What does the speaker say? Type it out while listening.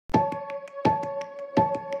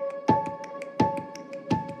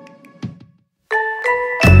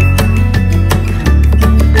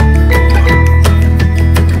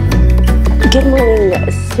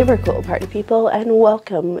super cool party people, and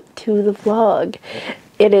welcome to the vlog.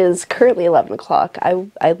 It is currently 11 o'clock.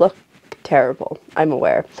 I look terrible, I'm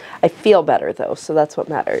aware. I feel better though, so that's what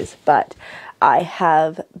matters. But I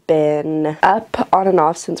have been up on and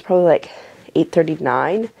off since probably like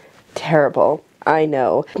 8:39. Terrible, I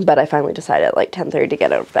know. But I finally decided at like 10:30 to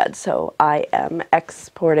get out of bed, so I am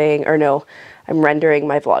I'm rendering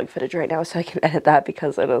my vlog footage right now so I can edit that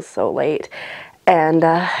because it is so late. And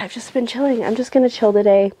I've just been chilling. I'm just gonna chill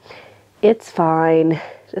today. It's fine.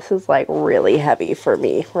 This is like really heavy for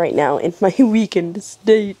me right now in my weekend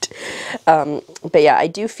state. But yeah, I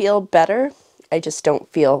do feel better. I just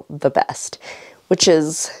don't feel the best, which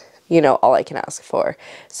is, you know, all I can ask for.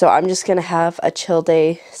 So I'm just gonna have a chill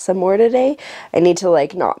day some more today. I need to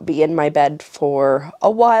like not be in my bed for a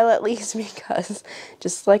while at least, because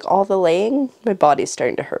just like all the laying, my body's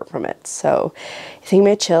starting to hurt from it. So I think I'm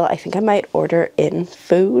gonna chill. I think I might order in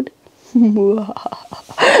food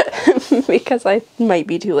because I might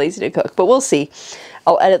be too lazy to cook, but we'll see.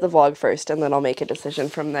 I'll edit the vlog first and then I'll make a decision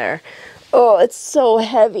from there. Oh, it's so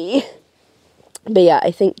heavy. But yeah, I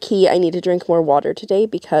think I need to drink more water today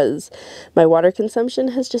because my water consumption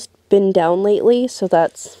has just been down lately, so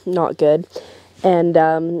that's not good. And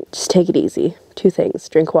just take it easy. Two things: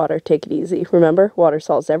 drink water, take it easy. Remember, water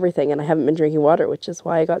solves everything, and I haven't been drinking water, which is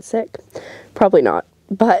why I got sick. Probably not,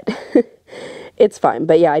 but it's fine.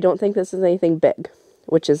 But yeah, I don't think this is anything big,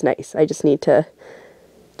 which is nice. I just need to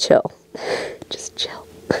chill. Just chill.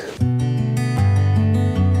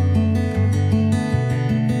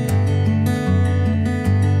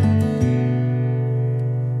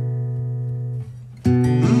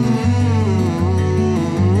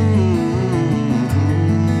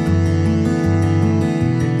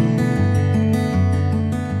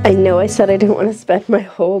 I know I said I didn't want to spend my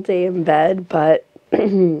whole day in bed, but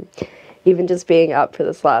even just being up for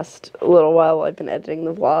this last little while I've been editing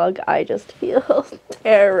the vlog, I just feel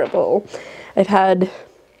terrible. I've had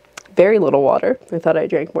very little water. I thought I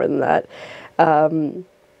drank more than that.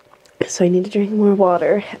 So I need to drink more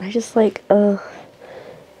water, and I just like,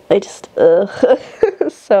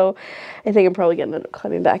 So I think I'm probably gonna end up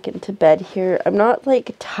climbing back into bed here. I'm not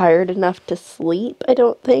like tired enough to sleep, I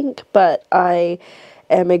don't think, but I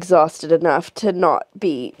am exhausted enough to not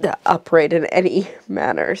be upright in any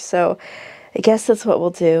manner. So I guess that's what we'll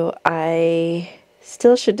do. I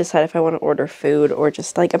still should decide if I want to order food or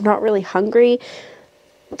just like, I'm not really hungry,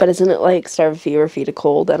 but isn't it like starve a fever, feed a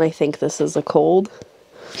cold? And I think this is a cold.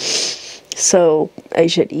 So I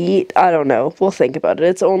should eat. I don't know. We'll think about it.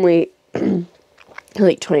 It's only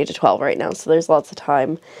like 20 to 12 right now, so there's lots of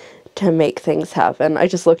time to make things happen. I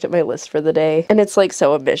just looked at my list for the day, and it's like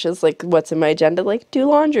so ambitious. Like, what's in my agenda? Like, do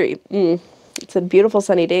laundry. It's a beautiful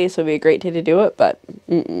sunny day, so it'd be a great day to do it, but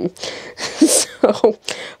So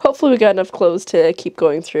hopefully we got enough clothes to keep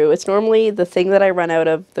going through. It's normally the thing that I run out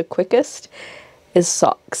of the quickest is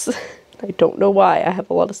socks. I don't know why. I have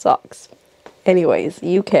a lot of socks. Anyways,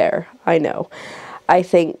 you care. I know. I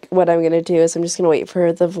think what I'm going to do is I'm just going to wait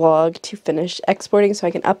for the vlog to finish exporting so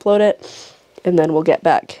I can upload it, and then we'll get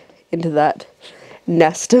back into that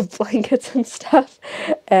nest of blankets and stuff,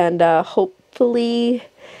 and hopefully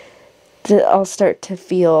I'll start to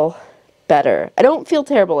feel better. I don't feel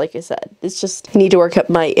terrible, like I said. It's just I need to work up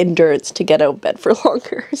my endurance to get out of bed for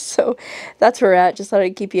longer. So that's where we're at. Just thought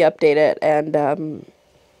I'd keep you updated, and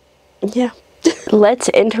yeah. Let's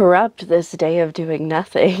interrupt this day of doing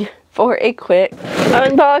nothing for a quick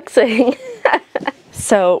unboxing.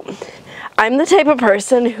 So I'm the type of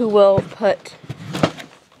person who will put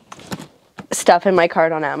stuff in my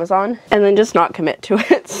cart on Amazon and then just not commit to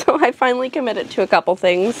it. So I finally committed to a couple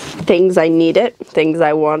things. Things I need it, things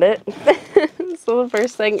I want it. So the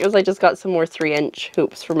first thing is I just got some more 3-inch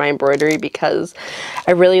hoops for my embroidery because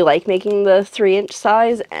I really like making the 3-inch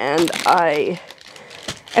size, and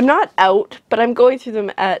I'm not out, but I'm going through them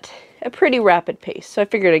at a pretty rapid pace, so I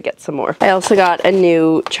figured I'd get some more. I also got a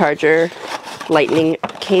new charger lightning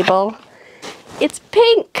cable. It's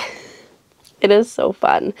pink! It is so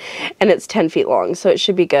fun, and it's 10 feet long, so it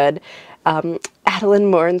should be good. Adeline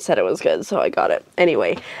Morin said it was good, so I got it.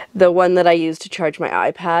 Anyway, the one that I use to charge my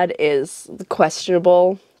iPad is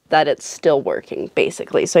questionable that it's still working,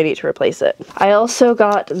 basically, so I need to replace it. I also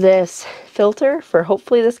got this filter for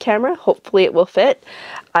hopefully this camera. Hopefully it will fit.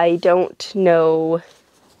 I don't know.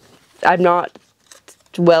 I'm not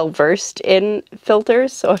well versed in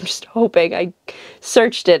filters, so I'm just hoping. I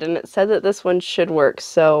searched it and it said that this one should work,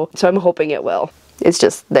 so I'm hoping it will. It's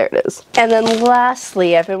just, there it is. And then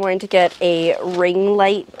lastly, I've been wanting to get a ring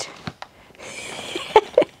light.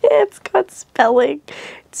 It's got spelling.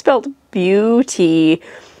 It's spelled beauty,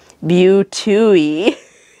 beauty.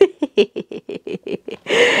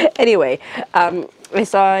 Anyway, I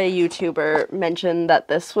saw a YouTuber mention that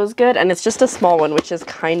this was good, and it's just a small one, which is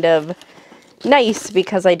kind of nice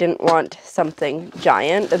because I didn't want something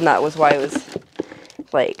giant, and that was why I was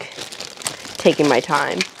like taking my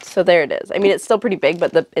time. So there it is. I mean, it's still pretty big,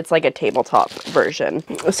 but it's like a tabletop version.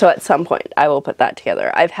 So at some point I will put that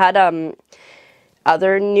together. I've had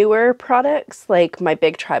other newer products, like my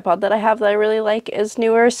big tripod that I have that I really like is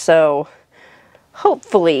newer, so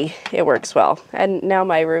hopefully it works well. And now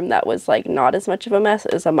my room that was like not as much of a mess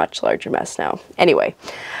is a much larger mess now. Anyway,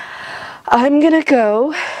 I'm gonna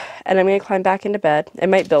go and I'm gonna climb back into bed. I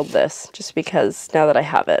might build this just because now that I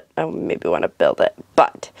have it, I maybe want to build it.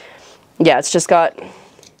 But yeah, it's just got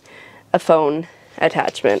a phone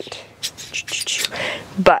attachment,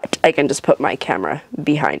 but I can just put my camera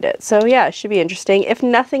behind it. So yeah, it should be interesting. If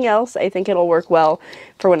nothing else, I think it'll work well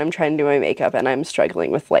for when I'm trying to do my makeup and I'm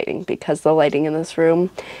struggling with lighting, because the lighting in this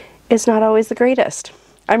room is not always the greatest.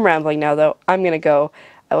 I'm rambling now though. I'm gonna go.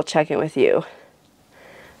 I will check in with you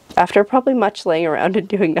after probably much laying around and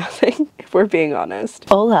doing nothing, if we're being honest.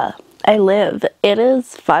 Hola, I live. It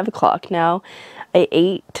is 5 o'clock now. I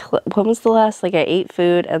ate, when was the last, like I ate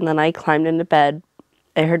food and then I climbed into bed.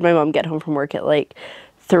 I heard my mom get home from work at like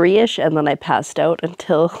 3-ish, and then I passed out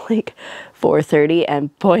until like 4:30,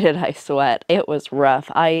 and boy did I sweat. It was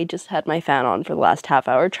rough. I just had my fan on for the last half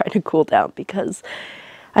hour trying to cool down because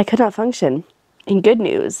I could not function. And good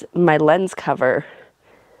news, my lens cover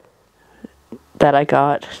that I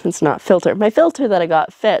got, it's not filter, my filter that I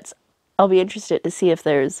got fits. I'll be interested to see if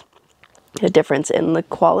there's a difference in the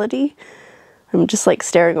quality. I'm just like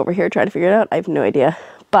staring over here trying to figure it out. I have no idea,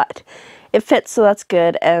 but it fits, so that's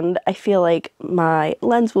good. And I feel like my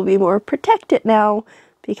lens will be more protected now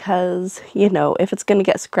because, you know, if it's gonna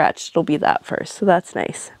get scratched, it'll be that first, so that's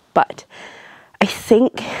nice. But I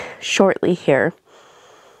think shortly here,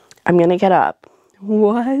 I'm gonna get up,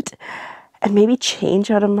 and maybe change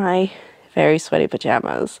out of my very sweaty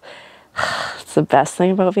pajamas. It's the best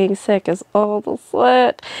thing about being sick is all the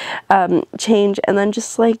sweat. Change and then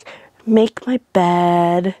just like make my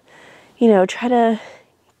bed, you know, try to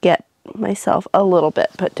get myself a little bit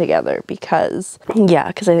put together because, yeah,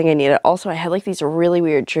 because I think I need it. Also, I had like these really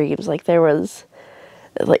weird dreams, like there was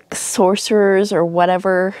like sorcerers or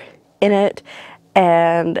whatever in it,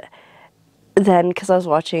 and then because I was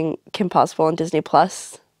watching Kim Possible on Disney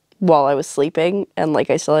Plus while I was sleeping, and like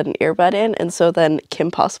I still had an earbud in, and so then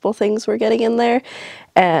Kim Possible things were getting in there,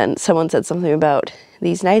 and someone said something about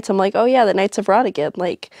these nights. I'm like, oh yeah, the nights of Rodigan,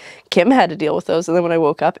 like Kim had to deal with those, and then when I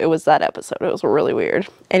woke up it was that episode. It was really weird.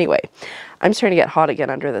 Anyway, I'm starting to get hot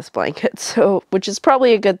again under this blanket, so, which is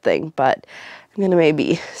probably a good thing, but I'm gonna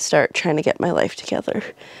maybe start trying to get my life together.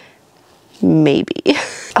 Maybe.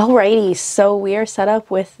 Alrighty, so we are set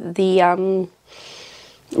up with the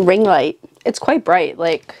ring light. It's quite bright.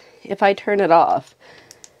 Like if I turn it off,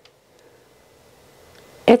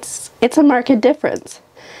 it's a marked difference,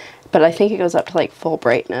 but I think it goes up to like full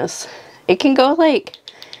brightness. It can go like,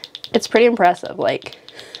 it's pretty impressive. Like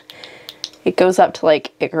it goes up to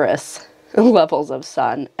like Icarus levels of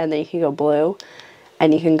sun, and then you can go blue,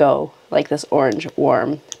 and you can go like this orange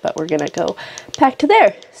warm, but we're gonna go back to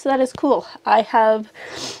there. So that is cool. I have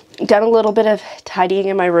done a little bit of tidying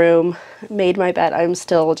in my room, made my bed. I'm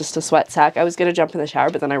still just a sweat sack. I was gonna jump in the shower,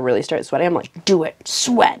 but then I really started sweating. I'm like, do it,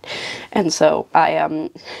 sweat. And so I am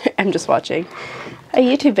just watching a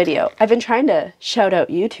YouTube video. I've been trying to shout out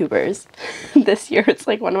YouTubers this year. It's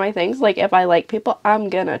like one of my things. Like if I like people, I'm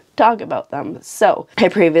gonna talk about them. So I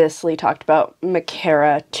previously talked about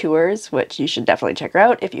Makara Tours, which you should definitely check her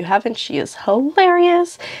out. If you haven't, she is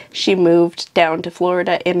hilarious. She moved down to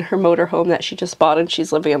Florida in her motorhome that she just bought, and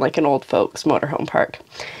she's living in like an old folks motorhome park.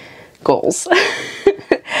 Goals.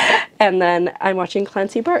 And then I'm watching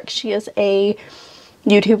Clancy Burke. She is a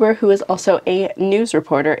YouTuber who is also a news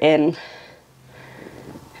reporter in,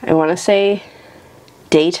 I want to say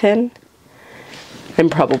Dayton. I'm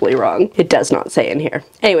probably wrong. It does not say in here.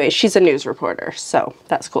 Anyway, she's a news reporter, so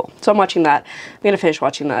that's cool. So I'm watching that. I'm gonna finish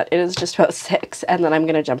watching that. It is just about 6, and then I'm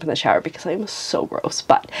gonna jump in the shower because I'm so gross.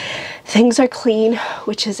 But things are clean,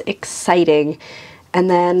 which is exciting. And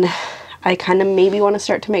then I kind of maybe want to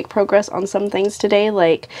start to make progress on some things today,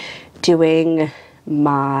 like doing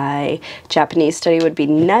my Japanese study would be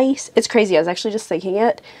nice. It's crazy. I was actually just thinking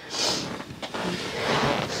it.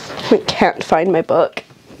 I can't find my book.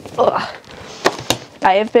 Ugh.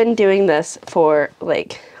 I have been doing this for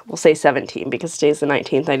like, we'll say 17 because today's the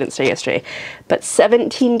 19th. I didn't start yesterday, but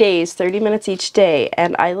 17 days, 30 minutes each day.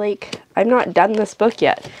 And I'm not done this book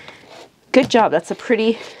yet. Good job. That's a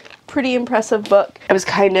pretty pretty impressive book. I was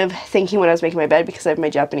kind of thinking when I was making my bed, because I have my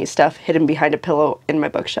Japanese stuff hidden behind a pillow in my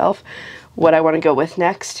bookshelf, what I want to go with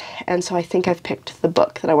next, and so I think I've picked the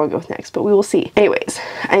book that I want to go with next, but we will see. Anyways,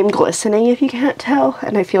 I'm glistening if you can't tell,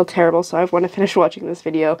 and I feel terrible, so I want to finish watching this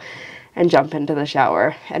video and jump into the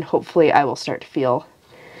shower, and hopefully I will start to feel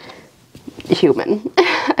human.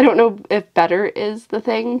 I don't know if better is the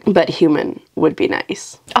thing, but human would be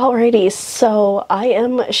nice. Alrighty, so I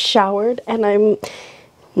am showered and I'm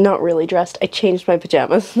not really dressed. I changed my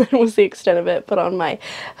pajamas, that was the extent of it. Put on my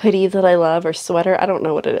hoodie that I love, or sweater, I don't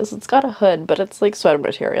know what it is. It's got a hood, but it's like sweater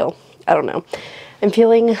material. I don't know. I'm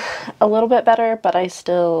feeling a little bit better, but I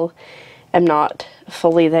still am not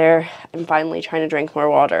fully there. I'm finally trying to drink more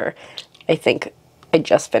water. I think I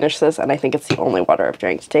just finished this and I think it's the only water I've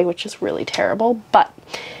drank today, which is really terrible, but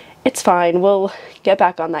it's fine. We'll get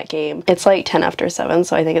back on that game. It's like 10 after 7,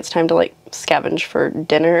 so I think it's time to like scavenge for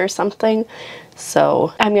dinner or something.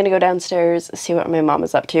 So I'm gonna go downstairs, see what my mom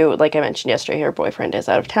is up to. Like I mentioned yesterday, her boyfriend is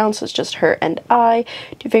out of town, so it's just her and I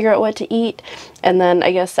to figure out what to eat. And then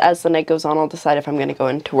I guess as the night goes on, I'll decide if I'm gonna go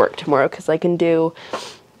into work tomorrow, because I can do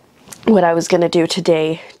what I was gonna do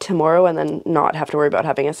today tomorrow and then not have to worry about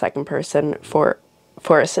having a second person for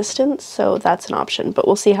assistance. So that's an option, but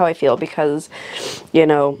we'll see how I feel, because, you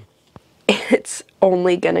know, it's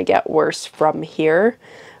only gonna get worse from here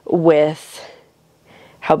with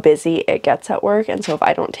how busy it gets at work. And so if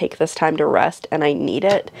I don't take this time to rest and I need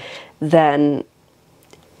it, then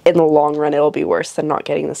in the long run it'll be worse than not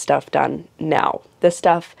getting the stuff done now. This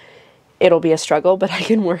stuff, it'll be a struggle, but I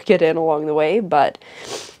can work it in along the way. But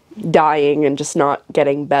dying and just not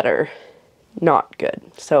getting better, not good.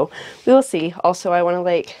 So we will see. Also, I want to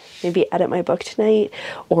like maybe edit my book tonight,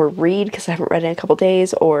 or read, because I haven't read in a couple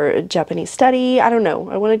days, or Japanese study. I don't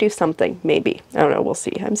know. I want to do something, maybe. I don't know. We'll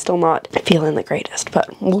see. I'm still not feeling the greatest,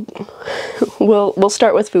 but we'll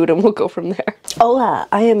start with food and we'll go from there. Hola,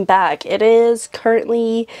 I am back. It is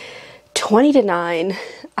currently 20 to 9.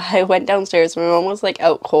 I went downstairs. My mom was like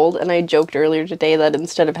out cold, and I joked earlier today that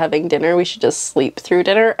instead of having dinner we should just sleep through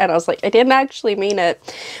dinner, and I was like, I didn't actually mean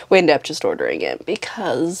it. We ended up just ordering it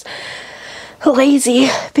because lazy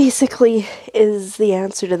basically is the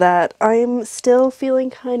answer to that. I'm still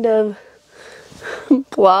feeling kind of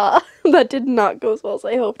blah. That did not go as well as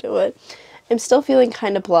I hoped it would. I'm still feeling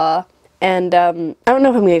kind of blah. And I don't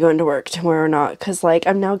know if I'm gonna go into work tomorrow or not, because like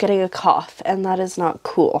I'm now getting a cough and that is not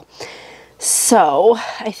cool. So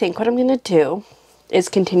I think what I'm gonna do is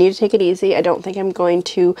continue to take it easy. I don't think I'm going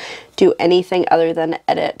to do anything other than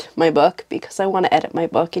edit my book, because I want to edit my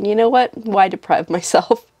book, and you know what? Why deprive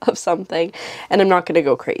myself of something? And I'm not gonna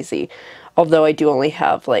go crazy. Although I do only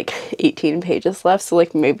have like 18 pages left, so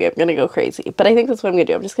like maybe I'm gonna go crazy. But I think that's what I'm gonna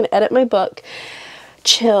do. I'm just gonna edit my book,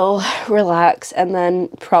 chill, relax, and then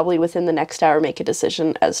probably within the next hour make a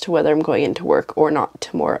decision as to whether I'm going into work or not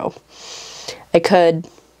tomorrow. I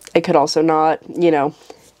could also not, you know,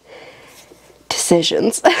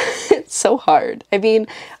 decisions. It's so hard. I mean,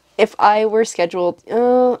 if I were scheduled,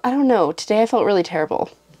 I don't know, today I felt really terrible.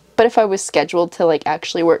 But if I was scheduled to like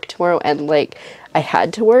actually work tomorrow and like I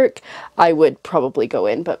had to work, I would probably go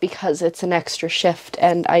in. But because it's an extra shift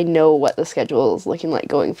and I know what the schedule is looking like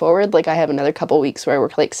going forward, like I have another couple weeks where I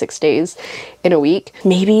work like 6 days in a week,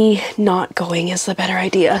 maybe not going is the better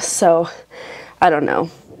idea. So I don't know.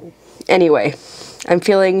 Anyway, I'm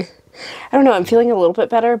feeling a little bit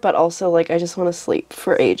better, but also like I just want to sleep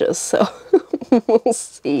for ages. So we'll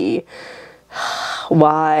see.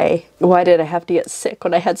 Why did I have to get sick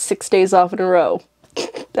when I had 6 days off in a row?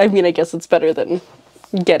 I mean, I guess it's better than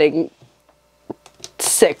getting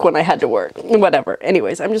sick when I had to work. Whatever.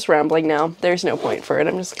 Anyways, I'm just rambling now. There's no point for it.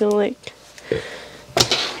 I'm just gonna like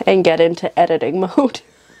and get into editing mode.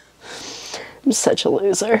 I'm such a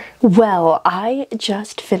loser. Well, I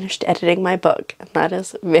just finished editing my book, and that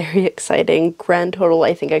is very exciting. Grand total,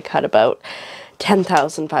 I think I cut about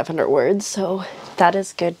 10,500 words, so that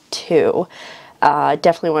is good too.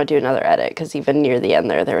 Definitely want to do another edit, because even near the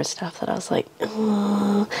end there was stuff that I was like,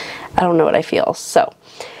 I don't know what I feel. So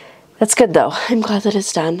that's good though. I'm glad that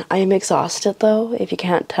it's done. I am exhausted though, if you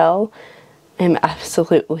can't tell. I'm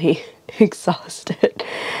absolutely exhausted.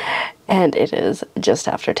 And it is just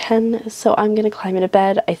after 10, so I'm gonna climb into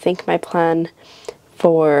bed. I think my plan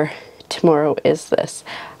for tomorrow is this.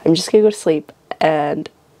 I'm just gonna go to sleep, and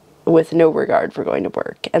with no regard for going to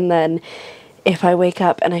work. And then if I wake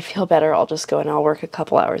up and I feel better, I'll just go and I'll work a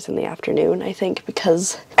couple hours in the afternoon, I think,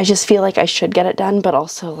 because I just feel like I should get it done, but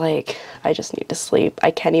also like I just need to sleep.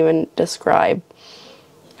 I can't even describe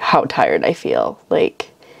how tired I feel. Like,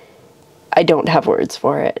 I don't have words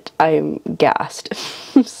for it. I'm gassed.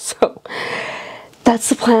 So that's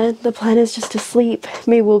the plan. The plan is just to sleep.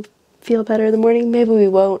 Maybe we'll feel better in the morning, maybe we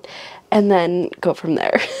won't, and then go from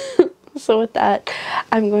there. So with that,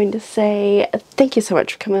 I'm going to say thank you so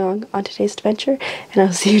much for coming along on today's adventure, and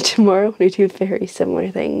I'll see you tomorrow when we do very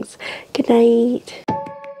similar things. Good night.